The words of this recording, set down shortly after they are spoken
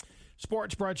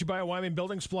Sports brought to you by Wyoming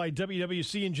Building Supply,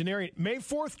 WWC Engineering. May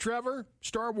 4th, Trevor,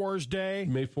 Star Wars Day.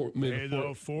 May 4th. May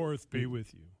the 4th be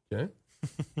with you. Okay.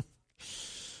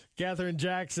 Catherine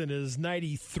Jackson is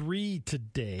 93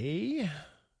 today.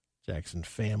 Jackson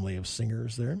family of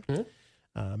singers there.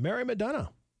 Mary Madonna,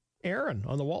 Aaron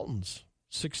on the Waltons,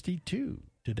 62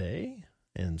 today.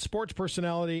 And sports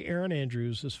personality Aaron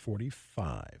Andrews is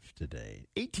 45 today.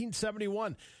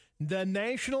 1871, the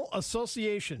National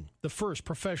Association, the first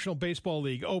professional baseball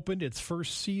league, opened its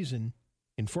first season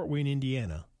in Fort Wayne,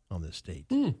 Indiana on this date.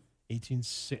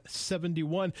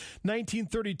 1871.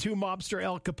 1932, mobster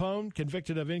Al Capone,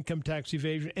 convicted of income tax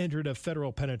evasion, entered a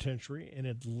federal penitentiary in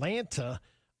Atlanta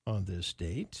on this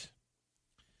date.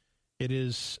 It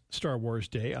is Star Wars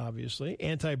Day, obviously.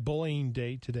 Anti-bullying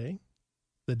Day today.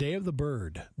 The Day of the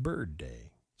Bird, Bird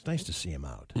Day. It's nice to see him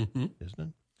out, isn't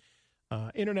it?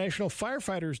 International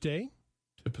Firefighters Day.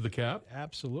 Tip of the cap.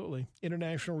 Absolutely.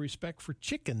 International Respect for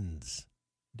Chickens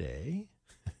Day.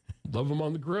 Love them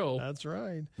on the grill. That's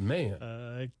right.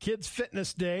 Man. Kids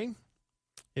Fitness Day.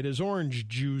 It is Orange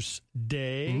Juice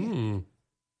Day.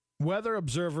 Weather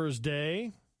Observers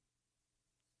Day.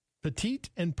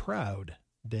 Petite and Proud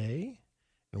Day.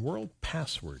 And World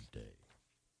Password Day.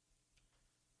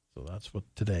 So that's what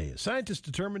today is. Scientists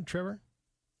determined, Trevor,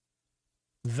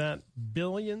 that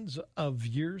billions of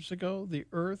years ago, the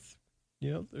Earth,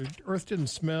 the Earth didn't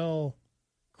smell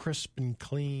crisp and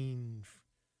clean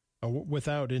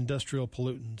without industrial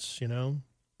pollutants,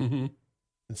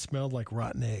 It smelled like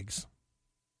rotten eggs,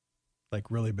 like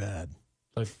really bad.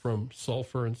 Like from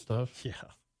sulfur and stuff? Yeah.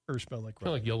 Earth smelled like kind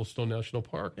of like Yellowstone National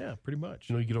Park. Yeah, pretty much.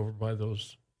 You get over by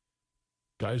those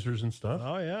geysers and stuff.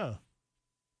 Oh, yeah.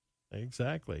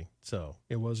 Exactly. So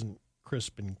it wasn't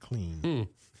crisp and clean.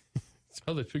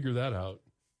 How they figure that out?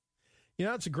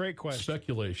 It's a great question.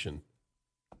 Speculation.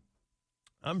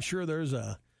 I'm sure there's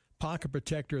a pocket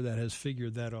protector that has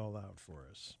figured that all out for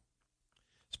us.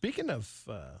 Speaking of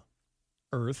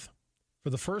Earth, for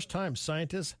the first time,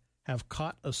 scientists have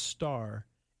caught a star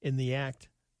in the act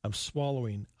of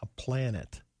swallowing a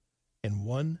planet in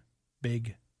one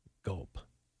big gulp.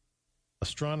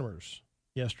 Astronomers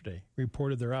yesterday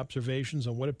reported their observations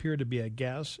on what appeared to be a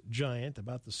gas giant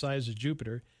about the size of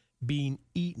Jupiter being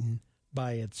eaten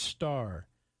by its star.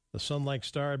 The sun-like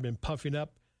star had been puffing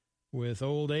up with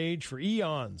old age for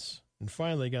eons and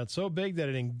finally got so big that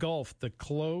it engulfed the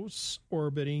close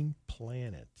orbiting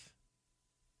planet.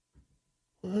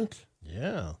 What?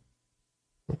 Yeah.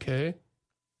 Okay.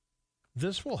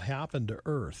 This will happen to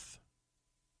Earth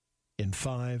in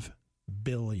 5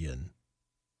 billion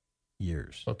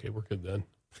years. Okay, we're good then.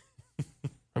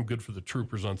 I'm good for the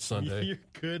troopers on Sunday. You're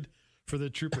good for the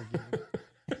trooper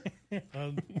game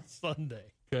on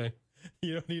Sunday. Okay.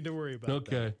 You don't need to worry about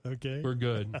that. Okay. We're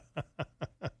good.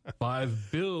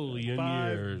 5 billion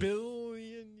years. 5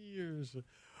 billion years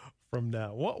from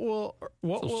now. What will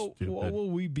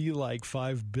we be like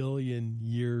 5 billion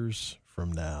years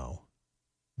from now?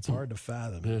 It's hard to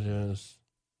fathom. It is.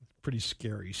 Pretty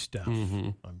scary stuff,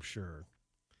 I'm sure.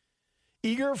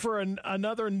 Eager for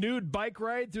another nude bike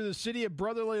ride through the city of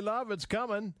brotherly love? It's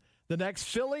coming. The next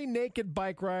Philly Naked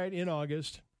Bike Ride in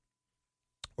August.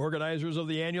 Organizers of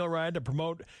the annual ride to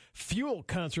promote fuel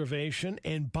conservation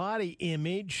and body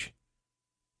image,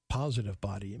 positive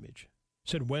body image,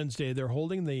 said Wednesday they're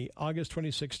holding the August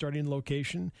 26th starting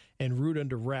location and route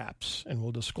under wraps and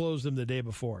will disclose them the day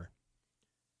before.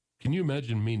 Can you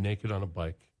imagine me naked on a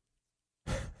bike?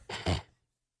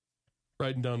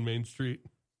 Riding down Main Street?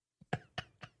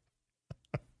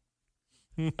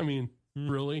 I mean,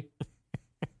 really?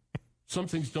 Some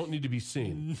things don't need to be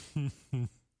seen.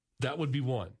 That would be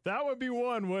one. That would be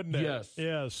one, wouldn't it? Yes.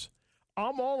 Yes.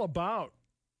 I'm all about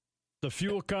the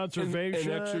fuel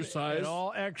conservation and exercise. And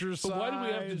all exercise. But why do we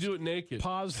have to do it naked?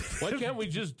 Positive. Why can't we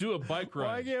just do a bike ride?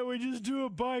 Why can't we just do a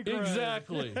bike ride?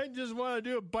 Exactly. I just want to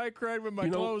do a bike ride with my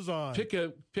clothes on. Pick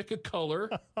a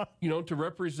color, to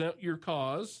represent your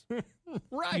cause.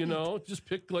 Right. Just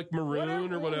pick like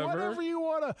maroon or whatever. Whatever you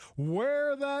want to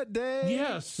wear that day.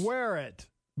 Yes. Wear it.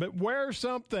 But wear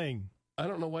something. I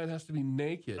don't know why it has to be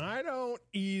naked. I don't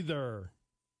either.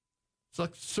 It's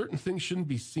like certain things shouldn't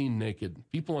be seen naked.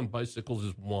 People on bicycles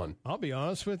is one. I'll be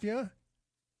honest with you.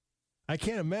 I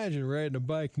can't imagine riding a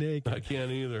bike naked. I can't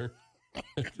either.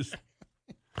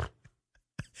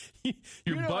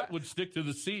 Your butt would stick to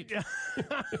the seat.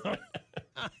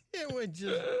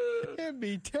 It'd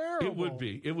be terrible. It would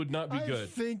be. It would not be good. I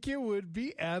think it would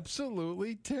be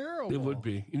absolutely terrible. It would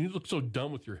be. And you look so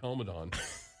dumb with your helmet on.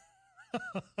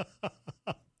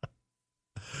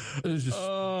 It is just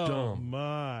dumb. Oh,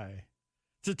 my.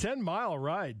 It's a 10-mile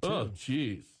ride, too. Oh,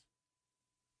 jeez.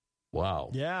 Wow.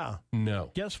 Yeah.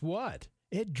 No. Guess what?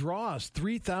 It draws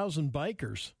 3,000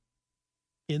 bikers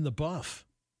in the buff.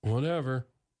 Whatever.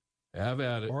 Have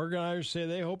at it. Organizers say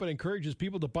they hope it encourages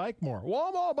people to bike more. Well,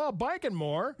 I'm all about biking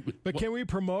more, but can we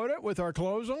promote it with our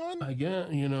clothes on?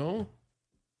 Again,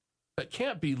 it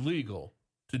can't be legal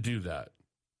to do that.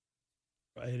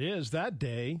 It is that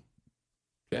day.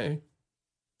 Okay.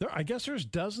 I guess there's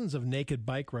dozens of naked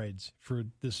bike rides for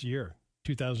this year,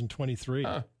 2023,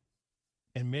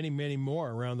 and many, many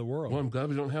more around the world. Well, I'm glad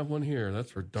we don't have one here.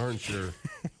 That's for darn sure.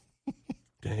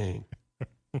 Dang.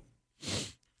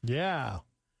 Yeah.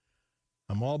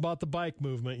 I'm all about the bike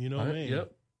movement, you know me.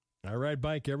 Yep. I ride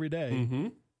bike every day. Mm-hmm.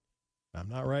 I'm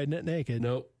not riding it naked.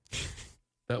 Nope.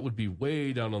 That would be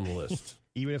way down on the list.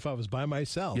 Even if I was by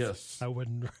myself, yes, I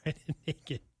wouldn't ride it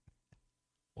naked.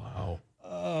 Wow.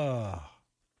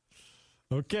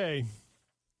 Okay.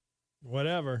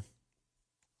 Whatever.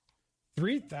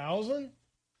 3,000?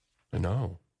 I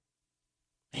know.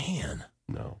 Man.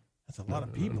 No. That's a lot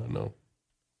of people.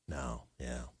 No.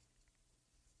 Yeah.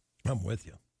 I'm with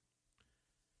you.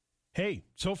 Hey,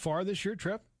 so far this year,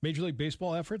 Trip, Major League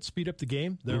Baseball efforts speed up the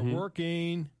game. They're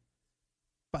working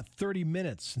about 30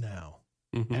 minutes now.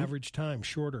 Average time,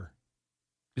 shorter.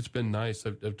 It's been nice.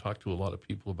 I've talked to a lot of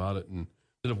people about it and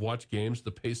that have watched games.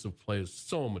 The pace of play is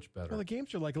so much better. Well, the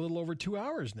games are like a little over 2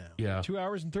 hours now. Yeah. 2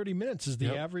 hours and 30 minutes is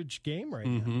the average game right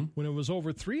now, when it was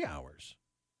over 3 hours.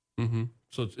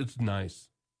 So it's nice.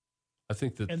 I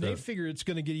think that... And they figure it's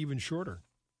going to get even shorter.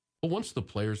 Well, once the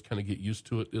players kind of get used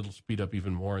to it, it'll speed up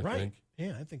even more, I think.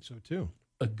 Yeah, I think so too.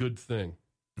 A good thing.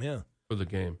 Yeah. For the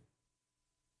game.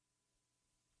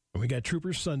 And we got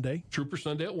Troopers Sunday. Trooper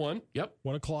Sunday at 1. Yep.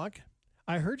 1 o'clock.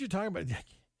 I heard you talking about...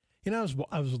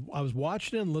 I was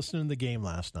watching and listening to the game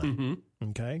last night.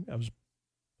 Okay?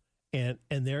 And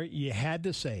there you had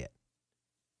to say it.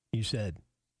 You said,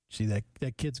 see,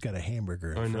 that kid's got a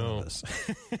hamburger in front of us.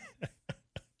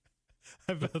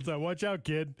 I thought, watch out,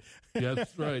 kid. Yeah,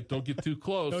 that's right. Don't get too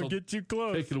close. Don't get too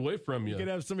close. Take it away from you. You could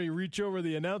have somebody reach over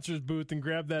the announcer's booth and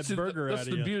grab that burger out of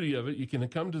you. That's the beauty of it. You can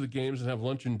come to the games and have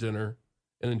lunch and dinner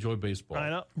and enjoy baseball. I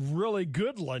know. Really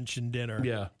good lunch and dinner.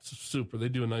 Yeah, super. They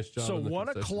do a nice job. So 1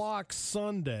 o'clock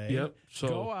Sunday. Yep. So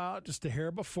go out just a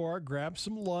hair before, grab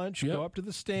some lunch, go up to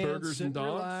the stands, burgers sit and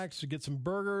dogs. Relax, get some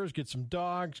burgers, get some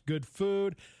dogs, good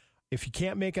food. If you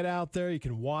can't make it out there, you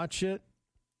can watch it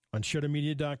on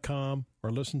shuddermedia.com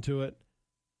or listen to it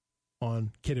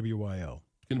on KWYO.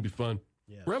 It's going to be fun.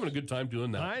 Yes. We're having a good time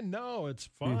doing that. I know. It's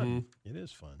fun. It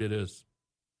is fun. It is.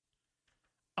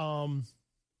 A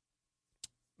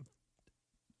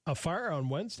fire on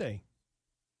Wednesday.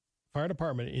 Fire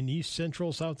department in East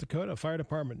Central South Dakota. Fire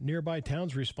department nearby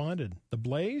towns responded. The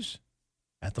blaze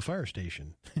at the fire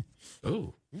station.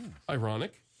 Oh,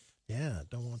 ironic. Yeah,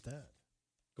 don't want that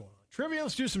going on. Trivia.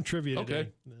 Let's do some trivia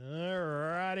today. All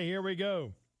righty, here we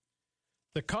go.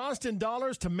 The cost in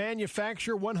dollars to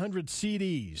manufacture 100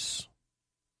 CDs.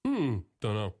 Don't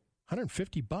know.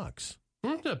 $150.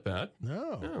 Not that bad.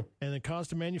 No. And the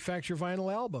cost to manufacture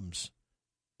vinyl albums.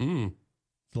 It's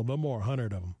a little bit more,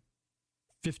 100 of them.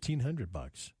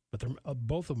 $1,500. But they're,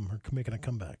 both of them are making a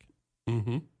comeback.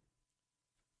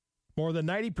 More than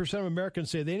 90% of Americans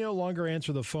say they no longer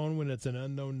answer the phone when it's an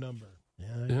unknown number.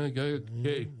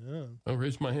 I'll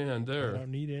raise my hand there. I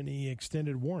don't need any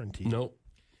extended warranty. Nope.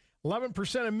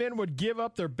 11% of men would give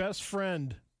up their best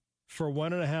friend for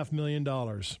 $1.5 million.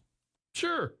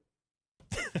 Sure.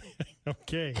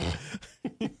 Okay.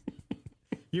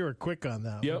 You were quick on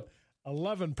that. Yep.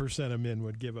 11% of men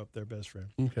would give up their best friend.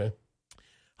 Okay.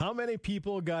 How many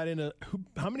people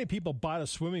how many people bought a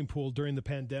swimming pool during the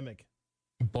pandemic?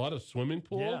 Bought a swimming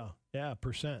pool? Yeah,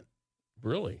 percent.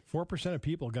 Really? 4% of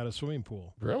people got a swimming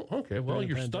pool. Real? Okay, well,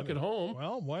 you're stuck at home.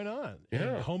 Well, why not? Yeah.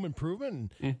 And home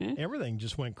improvement and everything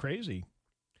just went crazy.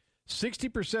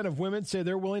 60% of women say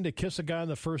they're willing to kiss a guy on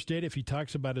the first date if he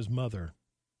talks about his mother.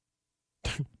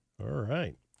 All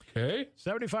right. Okay.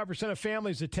 75% of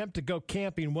families attempt to go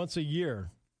camping once a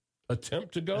year.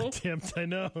 Attempt to go? Attempt, I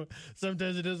know.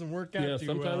 Sometimes it doesn't work out too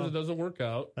sometimes well. it doesn't work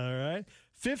out. All right.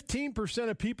 15%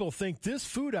 of people think this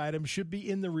food item should be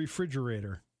in the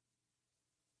refrigerator.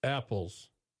 Apples.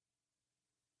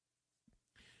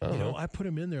 I put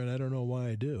them in there, and I don't know why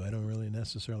I do. I don't really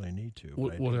necessarily need to.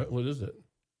 What is it?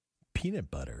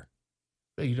 Peanut butter.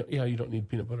 You don't need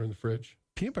peanut butter in the fridge.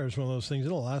 Peanut butter is one of those things,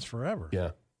 it'll last forever.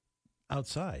 Yeah.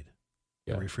 Outside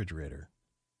the refrigerator.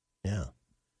 Yeah.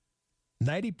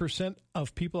 90%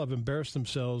 of people have embarrassed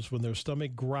themselves when their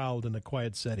stomach growled in a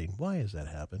quiet setting. Why has that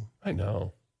happened? I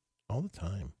know. All the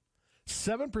time.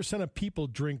 7% of people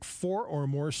drink 4 or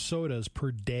more sodas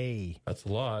per day. That's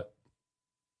a lot.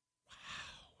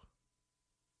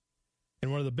 In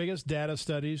one of the biggest data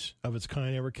studies of its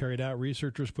kind ever carried out,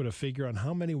 researchers put a figure on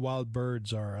how many wild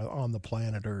birds are on the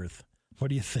planet Earth. What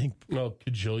do you think? No,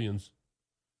 cajillions.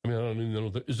 I mean, I don't even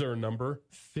know. Is there a number?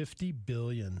 50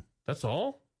 billion. That's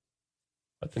all?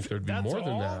 I think there'd be That's more than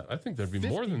all? that. I think there'd be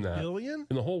more than that. 50 billion?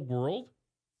 In the whole world?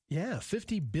 Yeah,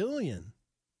 50 billion.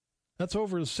 That's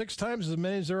over 6 times as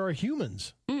many as there are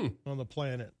humans on the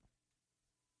planet.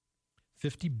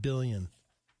 50 billion.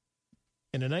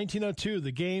 And in 1902,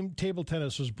 the game table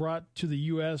tennis was brought to the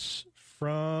U.S.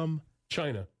 from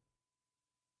China.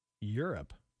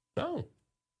 Europe Oh.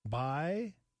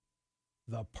 by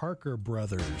the Parker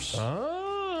Brothers.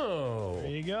 Oh.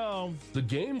 There you go. The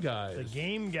game guys. The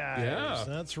game guys. Yeah.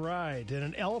 That's right. And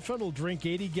an elephant will drink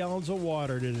 80 gallons of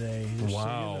water today. Just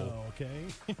Wow. So you know, okay?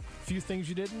 A few things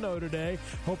you didn't know today.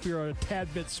 Hope you're a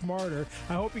tad bit smarter.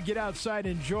 I hope you get outside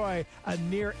and enjoy a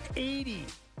near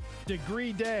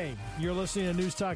 80-degree day. You're listening to News Talk